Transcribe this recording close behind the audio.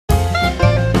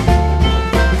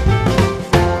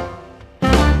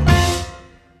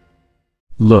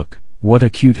Look, what a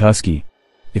cute husky.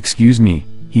 Excuse me,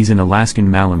 he's an Alaskan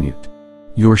Malamute.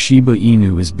 Your Shiba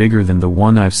Inu is bigger than the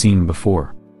one I've seen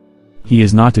before. He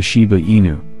is not a Shiba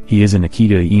Inu, he is an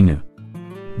Akita Inu.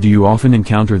 Do you often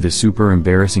encounter this super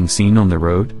embarrassing scene on the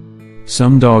road?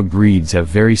 Some dog breeds have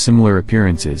very similar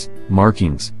appearances,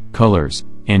 markings, colors,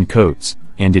 and coats,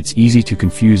 and it's easy to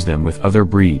confuse them with other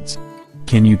breeds.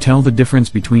 Can you tell the difference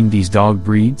between these dog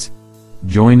breeds?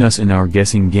 Join us in our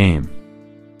guessing game.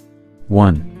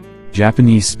 1.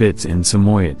 Japanese Spitz and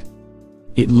Samoyed.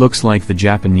 It looks like the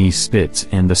Japanese Spitz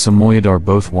and the Samoyed are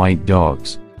both white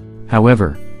dogs.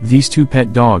 However, these two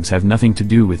pet dogs have nothing to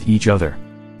do with each other.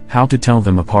 How to tell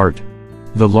them apart?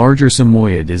 The larger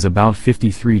Samoyed is about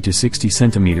 53 to 60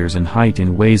 centimeters in height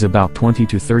and weighs about 20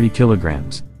 to 30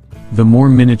 kilograms. The more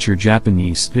miniature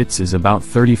Japanese Spitz is about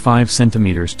 35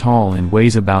 centimeters tall and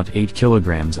weighs about 8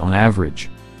 kilograms on average.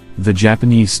 The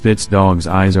Japanese Spitz dog's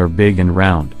eyes are big and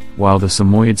round, while the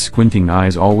Samoyed's squinting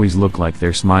eyes always look like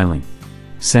they're smiling.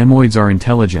 Samoyeds are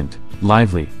intelligent,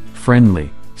 lively,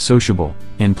 friendly, sociable,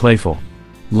 and playful.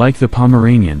 Like the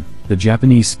Pomeranian, the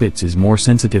Japanese Spitz is more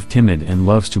sensitive, timid, and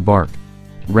loves to bark.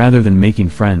 Rather than making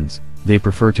friends, they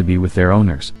prefer to be with their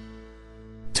owners.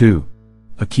 2.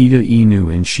 Akita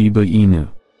Inu and Shiba Inu.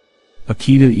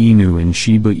 Akita Inu and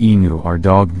Shiba Inu are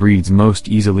dog breeds most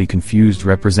easily confused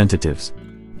representatives.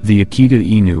 The Akita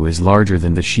Inu is larger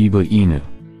than the Shiba Inu,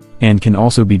 and can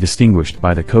also be distinguished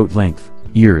by the coat length,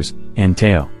 ears, and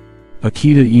tail.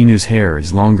 Akita Inu's hair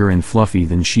is longer and fluffy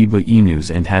than Shiba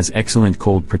Inu's and has excellent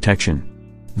cold protection.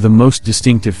 The most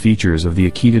distinctive features of the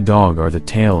Akita dog are the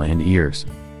tail and ears.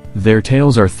 Their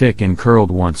tails are thick and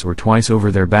curled once or twice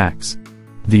over their backs.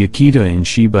 The Akita and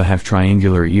Shiba have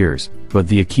triangular ears, but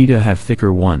the Akita have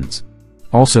thicker ones.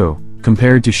 Also,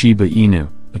 compared to Shiba Inu,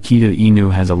 Akita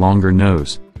Inu has a longer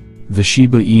nose. The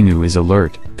Shiba Inu is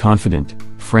alert, confident,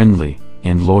 friendly,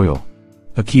 and loyal.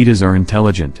 Akitas are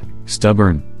intelligent,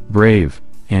 stubborn, brave,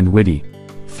 and witty.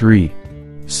 3.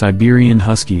 Siberian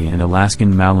Husky and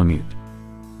Alaskan Malamute.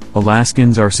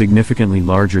 Alaskans are significantly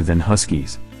larger than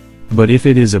Huskies. But if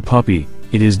it is a puppy,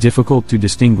 it is difficult to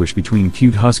distinguish between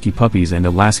cute Husky puppies and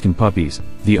Alaskan puppies.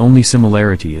 The only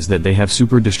similarity is that they have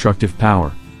super destructive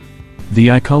power. The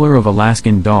eye color of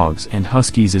Alaskan dogs and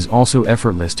Huskies is also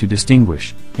effortless to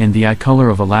distinguish, and the eye color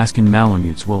of Alaskan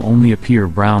Malamutes will only appear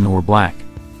brown or black.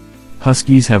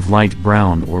 Huskies have light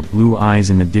brown or blue eyes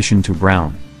in addition to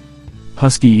brown.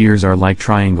 Husky ears are like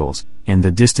triangles, and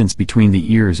the distance between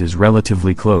the ears is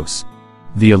relatively close.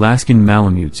 The Alaskan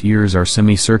Malamute's ears are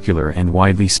semicircular and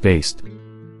widely spaced.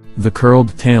 The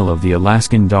curled tail of the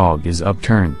Alaskan dog is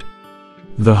upturned.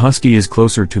 The Husky is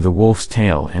closer to the wolf's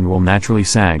tail and will naturally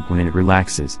sag when it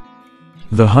relaxes.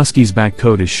 The Husky's back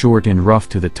coat is short and rough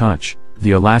to the touch.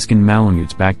 The Alaskan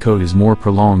Malamute's back coat is more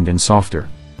prolonged and softer.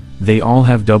 They all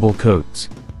have double coats.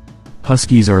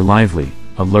 Huskies are lively,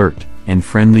 alert, and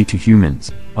friendly to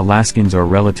humans. Alaskans are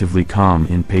relatively calm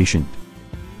and patient.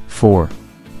 4.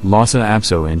 Lhasa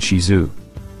Apso and Shi Tzu.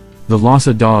 The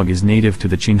Lhasa dog is native to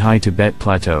the Qinghai Tibet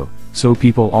Plateau, so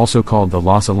people also call the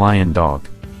Lhasa lion dog.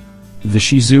 The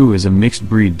Shi Tzu is a mixed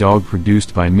breed dog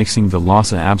produced by mixing the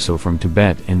Lhasa Apso from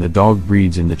Tibet and the dog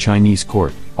breeds in the Chinese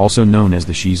court, also known as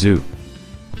the Shi Tzu.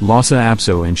 Lhasa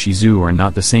Apso and Shi Tzu are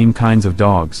not the same kinds of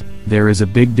dogs. There is a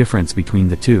big difference between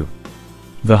the two.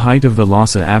 The height of the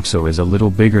Lhasa Apso is a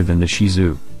little bigger than the Shi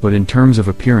Tzu, but in terms of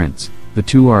appearance, the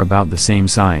two are about the same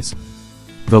size.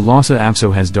 The Lhasa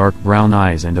Apso has dark brown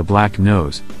eyes and a black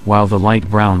nose, while the light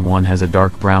brown one has a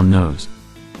dark brown nose.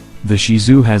 The Shi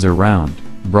Tzu has a round,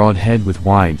 broad head with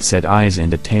wide-set eyes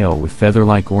and a tail with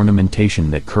feather-like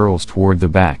ornamentation that curls toward the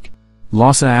back.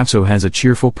 Lhasa Apso has a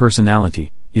cheerful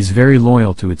personality, is very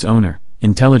loyal to its owner,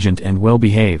 intelligent and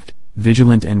well-behaved,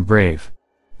 vigilant and brave.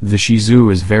 The Shi Tzu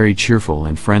is very cheerful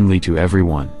and friendly to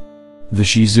everyone. The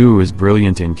Shi Tzu is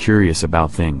brilliant and curious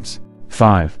about things.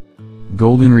 5.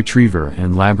 Golden Retriever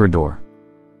and Labrador.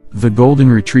 The Golden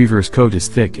Retriever's coat is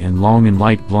thick and long in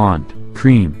light blonde,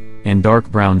 cream, and dark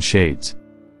brown shades.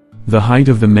 The height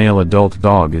of the male adult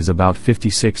dog is about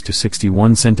 56 to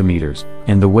 61 centimeters,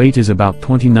 and the weight is about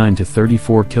 29 to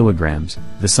 34 kilograms.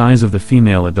 The size of the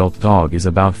female adult dog is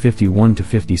about 51 to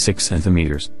 56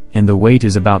 centimeters, and the weight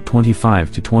is about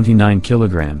 25 to 29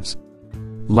 kilograms.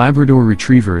 Labrador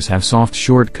Retrievers have soft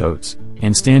short coats,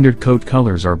 and standard coat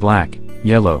colors are black,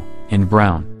 yellow, and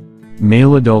brown.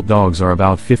 Male adult dogs are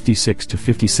about 56 to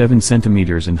 57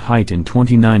 centimeters in height and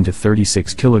 29 to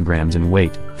 36 kilograms in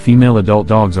weight. Female adult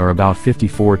dogs are about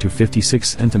 54 to 56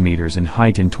 centimeters in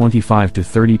height and 25 to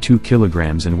 32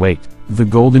 kilograms in weight. The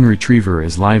Golden Retriever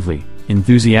is lively,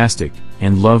 enthusiastic,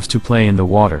 and loves to play in the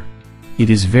water. It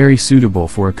is very suitable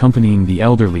for accompanying the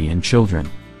elderly and children.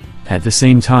 At the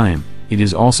same time, it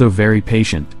is also very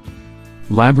patient.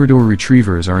 Labrador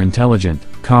retrievers are intelligent,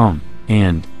 calm,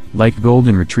 and, like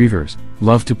golden retrievers,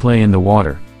 love to play in the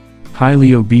water.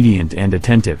 Highly obedient and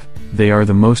attentive, they are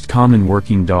the most common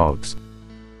working dogs.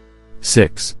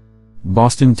 6.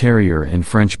 Boston Terrier and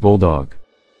French Bulldog.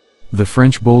 The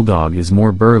French Bulldog is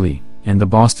more burly, and the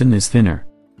Boston is thinner.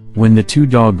 When the two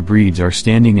dog breeds are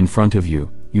standing in front of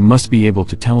you, you must be able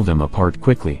to tell them apart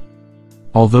quickly.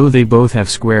 Although they both have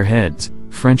square heads,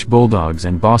 French Bulldogs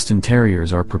and Boston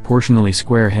Terriers are proportionally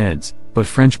square heads, but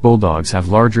French Bulldogs have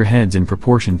larger heads in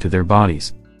proportion to their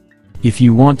bodies. If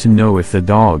you want to know if the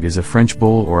dog is a French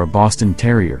Bull or a Boston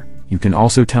Terrier, you can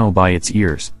also tell by its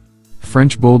ears.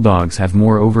 French Bulldogs have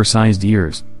more oversized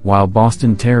ears, while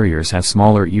Boston Terriers have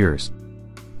smaller ears.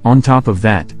 On top of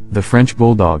that, the French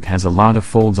Bulldog has a lot of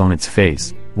folds on its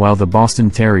face, while the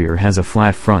Boston Terrier has a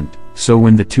flat front, so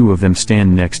when the two of them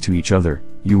stand next to each other,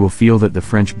 you will feel that the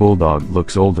French Bulldog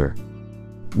looks older.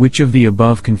 Which of the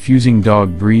above confusing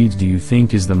dog breeds do you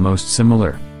think is the most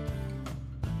similar?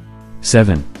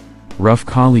 7. Rough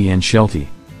Collie and Sheltie.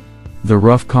 The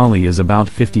Rough Collie is about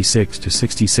 56 to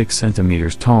 66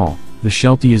 centimeters tall, the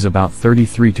Sheltie is about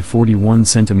 33 to 41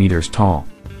 centimeters tall.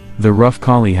 The Rough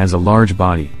Collie has a large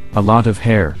body, a lot of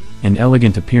hair, an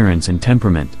elegant appearance and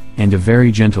temperament, and a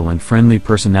very gentle and friendly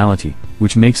personality,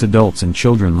 which makes adults and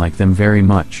children like them very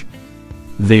much.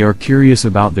 They are curious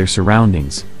about their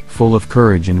surroundings, full of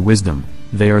courage and wisdom.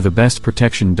 They are the best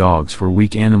protection dogs for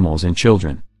weak animals and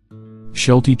children.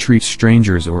 Sheltie treats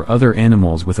strangers or other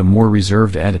animals with a more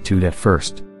reserved attitude at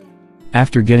first.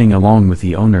 After getting along with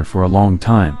the owner for a long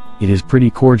time, it is pretty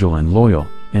cordial and loyal,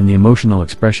 and the emotional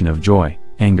expression of joy,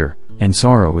 anger, and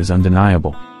sorrow is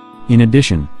undeniable. In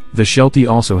addition, the Sheltie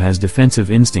also has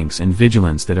defensive instincts and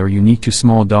vigilance that are unique to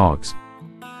small dogs.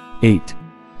 8.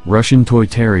 Russian Toy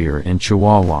Terrier and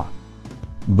Chihuahua.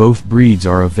 Both breeds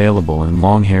are available in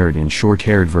long-haired and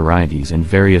short-haired varieties and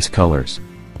various colors.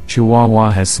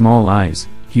 Chihuahua has small eyes,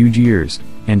 huge ears,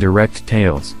 and erect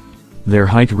tails. Their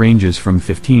height ranges from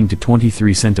 15 to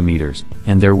 23 centimeters,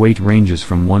 and their weight ranges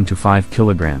from 1 to 5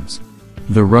 kilograms.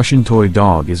 The Russian Toy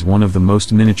Dog is one of the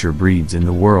most miniature breeds in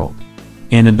the world.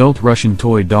 An adult Russian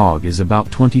Toy Dog is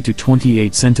about 20 to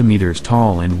 28 centimeters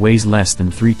tall and weighs less than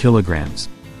 3 kilograms.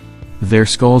 Their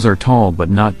skulls are tall but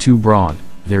not too broad,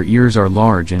 their ears are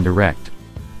large and erect.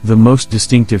 The most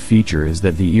distinctive feature is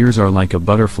that the ears are like a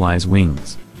butterfly's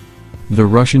wings. The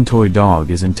Russian Toy Dog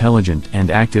is intelligent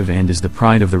and active and is the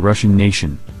pride of the Russian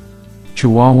nation.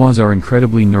 Chihuahuas are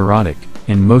incredibly neurotic,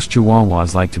 and most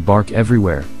Chihuahuas like to bark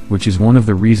everywhere, which is one of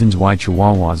the reasons why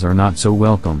Chihuahuas are not so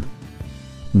welcome.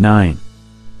 9.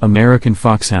 American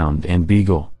Foxhound and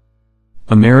Beagle.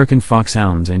 American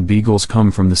Foxhounds and Beagles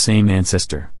come from the same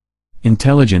ancestor.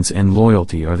 Intelligence and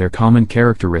loyalty are their common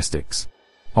characteristics.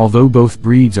 Although both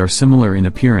breeds are similar in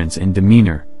appearance and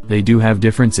demeanor, they do have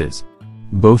differences.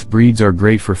 Both breeds are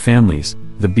great for families.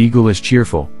 The Beagle is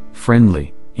cheerful,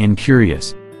 friendly, and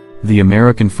curious. The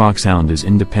American Foxhound is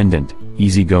independent,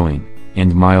 easygoing,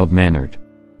 and mild-mannered.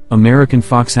 American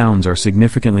Foxhounds are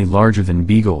significantly larger than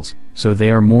Beagles, so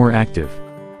they are more active.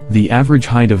 The average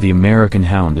height of the American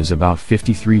Hound is about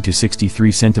 53 to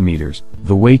 63 centimeters,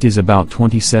 the weight is about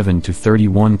 27 to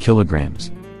 31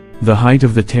 kilograms. The height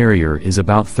of the Terrier is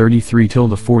about 33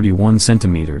 to 41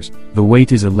 centimeters, the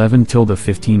weight is 11 to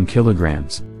 15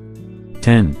 kilograms.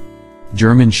 10.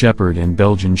 German Shepherd and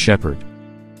Belgian Shepherd.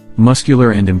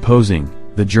 Muscular and imposing,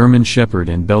 the German Shepherd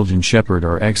and Belgian Shepherd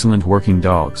are excellent working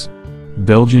dogs.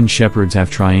 Belgian Shepherds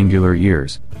have triangular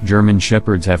ears, German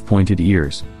Shepherds have pointed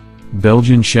ears.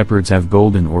 Belgian Shepherds have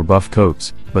golden or buff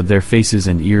coats, but their faces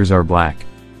and ears are black.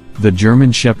 The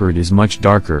German Shepherd is much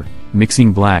darker,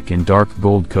 mixing black and dark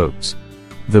gold coats.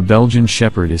 The Belgian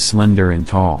Shepherd is slender and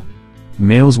tall.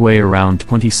 Males weigh around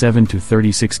 27 to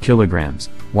 36 kilograms,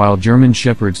 while German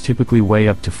Shepherds typically weigh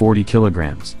up to 40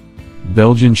 kilograms.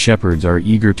 Belgian Shepherds are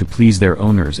eager to please their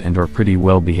owners and are pretty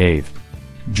well behaved.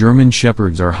 German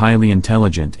Shepherds are highly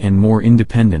intelligent and more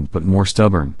independent but more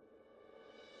stubborn.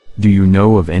 Do you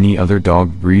know of any other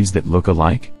dog breeds that look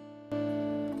alike?